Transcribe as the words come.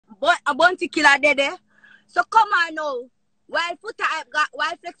but a bounty killer there. So come on now. While Foota hype got,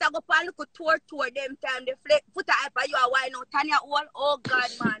 while Flexx I go pan look tour them time, the Foota hype you are why now Tanya all, oh God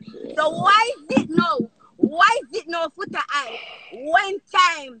man. So why is it no? Why is it no Foota hype? When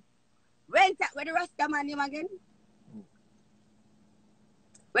where the Rasta man name again?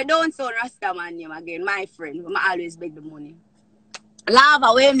 We don't sound Rasta man name again, my friend. I always beg the money.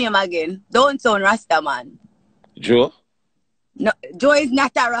 Lava, where name again? Don't sound Rasta man. Joe? No, Joe is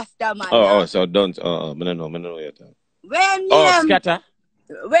not a Rasta man. Oh, so don't. I don't know yet. When Scatter?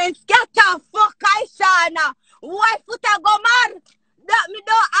 When Scatter, fuck I, Shana. Why Foota go mad? That me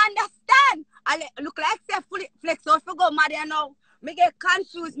don't understand. I look like say Flexx off go mad you know. Me get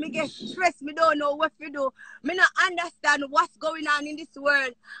confused, me get stressed, me don't know what to do. Me not understand what's going on in this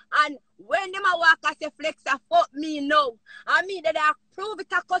world. And when them a walk, I say Flexx a fuck me now. I mean that I prove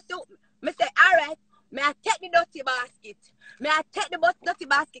it a cause to me say, alright, may I take the dirty basket. May I take the dirty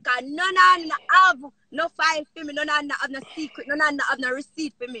basket because none have no file for me, none have no secret, none have no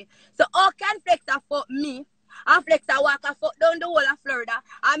receipt for me. So how can Flexx a fuck me? And Flexx a walk a fuck down the whole of Florida.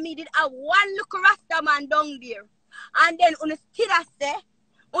 And me did have one look Rasta man down there. And then on still a say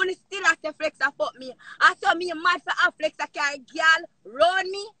Flexx a fuck me. I saw me mad for a Flexx a carry girl round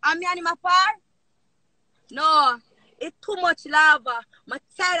me and me and him apart. No, it's too much lava. I'm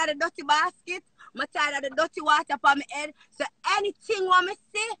tired of the dirty basket. I'm tired of the dirty water upon my head. So anything what me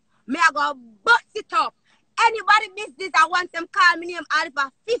see, me I go bust it up. Anybody business I want them call me name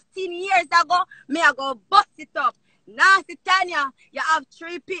Alpha 15 years ago, me I go bust it up. Nancy Tanya, you have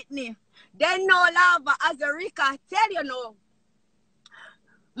 3 pitney. Then no lava as a Rika, tell you no.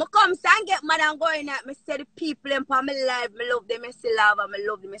 I come and get mad and going at me say the people in my life, me love them, I say lava, me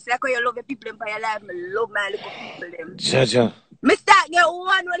love them. It's like how you love the people in your life, me love my little people them. Jaja. Me start get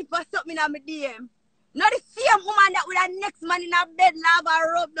one when for something in my DM. Not the same woman that with the next man in a bed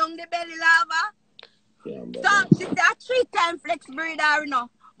lava rub down the belly lava. Yeah, So she said 3 times Flexx breeder, you know.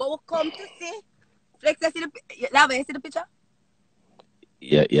 But we come to see Flexx, you see the lava, you see the picture?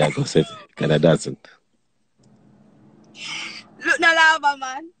 Yeah, go say it. Because I doesn't. Look now, lava,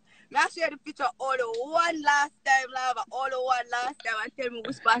 man. May I share the picture all the one last time, lava, all the one last time, and tell me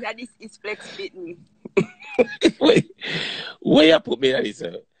which part of this is Flexx fit me. Wait, where you put me at this?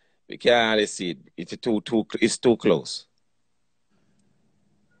 We can't hardly see it. It's too close.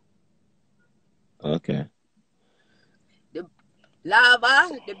 Okay. The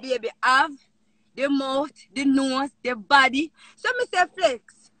lava, the baby have, the mouth, the nose, the body. So me say Flexx.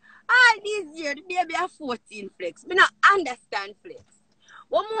 All these years, the baby are 14 Flexx. Me not understand Flexx.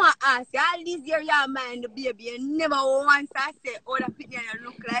 One more ask you, all these years you mind the baby, you never once I say, oh, the picture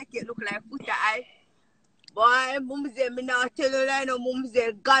look like Foota eye. Boy, Mumzell, me not tell you like no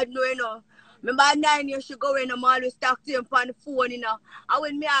Mumzell, God know you know. Remember 9 years she go in, I'm always talk to him on the phone, you know. And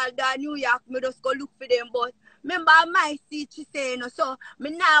when me all down New York, me just go look for them, but remember my seat she say, you know, so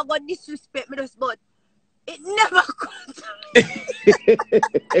me now go disrespect me just, but it never comes.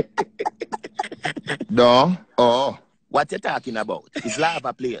 No. Oh. What you talking about? It's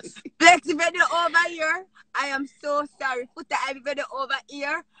lava players. Flexx video over here. I am so sorry. Foota I video over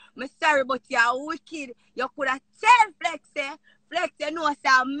here. I'm sorry, but you're wicked. You could have tell Flexx, Flexx, you know,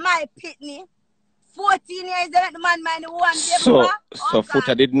 sir, my pitney. 14 years that the man mind the one So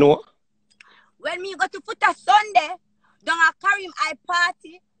Foota did know? When me go to Foota Sunday, don't I carry him I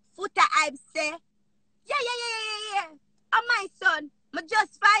party. Foota I say, yeah. I'm my son. I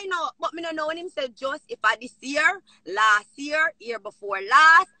just find out, but me don't know when him said just if I this year, last year, year before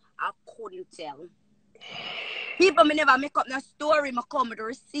last, I couldn't tell. People me never make up no story, me come with the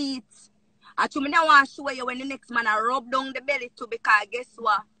receipts. And to me now want to show you when the next man I rub down the belly too, because guess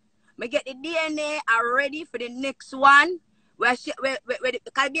what? Me get the DNA ready for the next one. Because the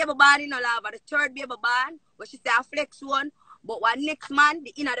baby born in no lava, the 3rd baby born, where she say a Flexx one. But one next man,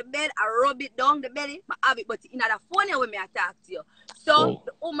 the inner the bed, I rub it down the belly, I have it, but in the phone when me I talk to you. So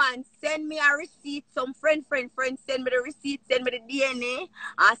the woman send me a receipt, some friend send me the receipt, send me the DNA,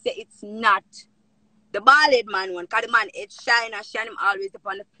 and say it's not the bald man one, because the man it shine him always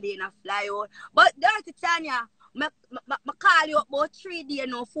upon the plane and fly out. But dirty Tanya, I call you up about 3 days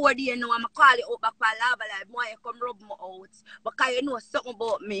now, 4 days now, and I call you up back for lava like, boy, you come rub me out. Because you know something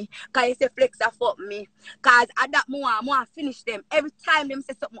about me. Because you say Flexx a fuck me. Because at that more finish them. Every time them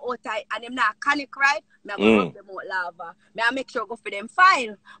say something out and them not canic right, I go rub them out lava. I make sure go for them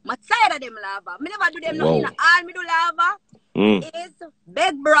file. I'm tired of them lava. I never do them nothing. All me do lava is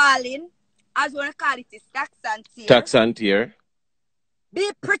beg brawling. As we call it is tax and tear. Be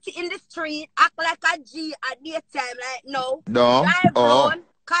pretty in the street, act like a G at daytime like no. No. Drive round,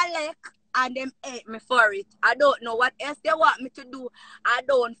 collect, and them hate me for it. I don't know what else they want me to do. I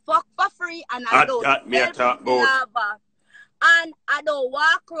don't fuck for free and I don't sell lava. And I don't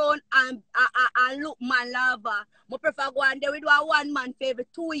walk around and look man lava. I prefer go and there with one man for every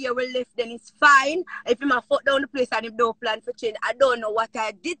 2 years we left, then it's fine. If him a fuck down the place and him don't plan for change, I don't know what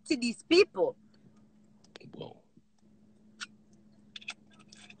I did to these people. Whoa.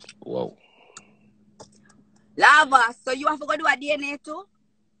 Whoa. Lava, so you have to go do a DNA too?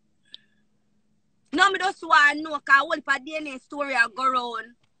 No, me just want to know, because what if a DNA story I go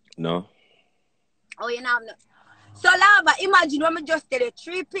around? No. Oh, you know, no. So, Lava, imagine when I just did a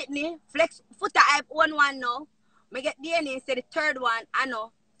 3 pitney, Flexx, Foota hype one now. I get DNA, say the third one, I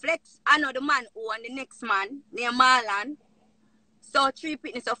know. Flexx, I know the man who and the next man, near Marlon. So, 3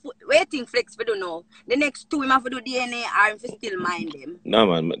 pitney, so waiting Flexx for do know. The next 2, him have to do DNA or if still mind them. No,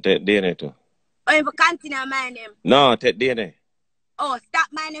 man, take DNA too. Or if I continue mind them. No, take DNA. Oh, stop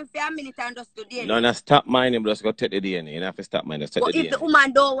minding for a minute and just do DNA. No, no, stop minding, but just go take the DNA. You don't have to stop minding, just take but the if DNA. the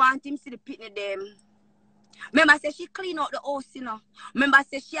woman don't want him, see the pitney them. Remember, I said she clean out the house, you know. Remember, I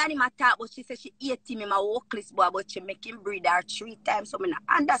said she had him attack, but she said she ate him in my workless boy, but she make him breed her 3 times. So I don't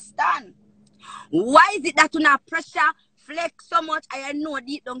understand. Why is it that you not pressure Flexx so much? I know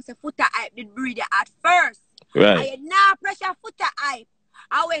deep down say Foota hype did breed her at first. Right. I now pressure Foota hype.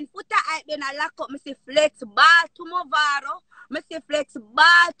 And when Foota hype then I lock up, I say Flexx ball to Movaro. I say Flexx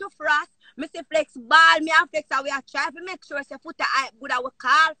ball to Frost. I say Flexx ball, me and Flexx, and we are trying to make sure say Foota hype good. And we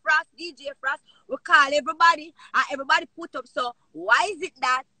call Frost, DJ Frost, we call everybody, and everybody put up. So why is it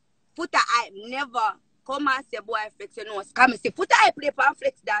that Foota hype never come and say boy Flexx, you know, come and say Foota hype play for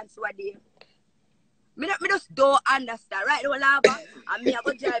Flexx dance one day? Me just don't understand. Right now, Lava, and me I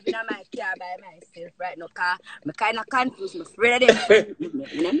go driving on my car by myself right now, because I'm kind of confused. I'm afraid of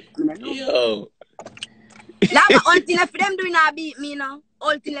them. Yo. Lava, until if them do not beat me now.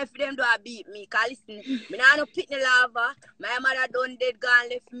 Until if them do not beat me. Because listen, me not no pitney Lava. My mother done dead, gone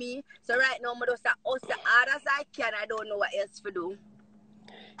left me. So right now, I just hustle hard as I can. I don't know what else to do.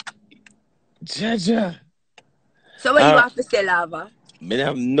 Jaja. So what you have to say, Lava? I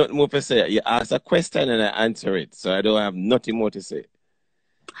have nothing more to say. You ask a question and I answer it. So I don't have nothing more to say.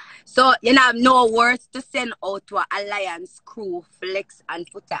 So you have no words to send out to an alliance crew, Flexx and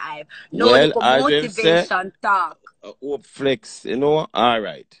Foota hype. No motivation talk. Hope Flexx, you know, all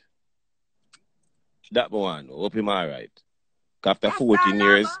right. That one, hope him all right. After 14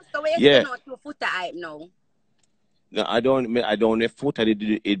 years. So we're sending out to Foota hype now. No, I don't know if Foota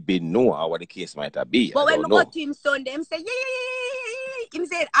did it be no or what the case might have be. But when we go to him Sunday, him say, yeah. Him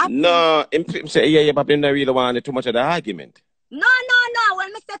said, happy. No, him say, yeah, but him don't really want too much of the argument. No. When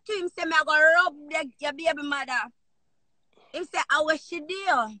I say to him, say, me I go rub your baby mother. Him say, I wish she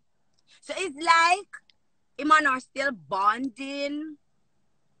do. So it's like, him and her still bonding.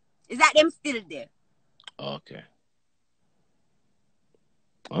 Is that them still there? Okay.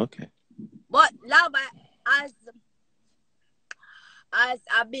 But Lava, as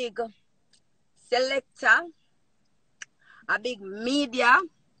a big selector, a big media,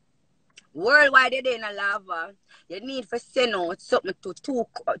 worldwide they in a Lava, you need to send out something to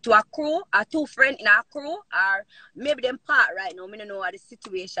a crew, or 2 friends in a crew, or maybe them part right now. I don't know what the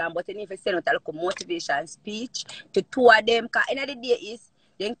situation, but you need to send out a little motivation speech to 2 of them, because end of the day is,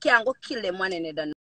 they can't go kill them one another.